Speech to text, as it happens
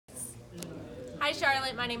Hi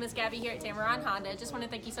Charlotte, my name is Gabby here at Tameron Honda. Just want to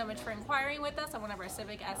thank you so much for inquiring with us on one of our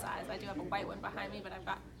Civic SIs. I do have a white one behind me, but I've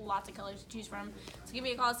got lots of colors to choose from. So give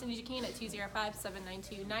me a call as soon as you can at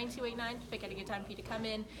 205-792-9289. Pick out a good time for you to come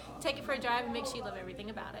in, take it for a drive, and make sure you love everything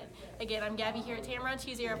about it. Again, I'm Gabby here at Tameron,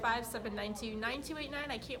 205-792-9289.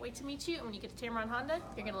 I can't wait to meet you, and when you get to Tameron Honda,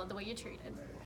 you're going to love the way you're treated.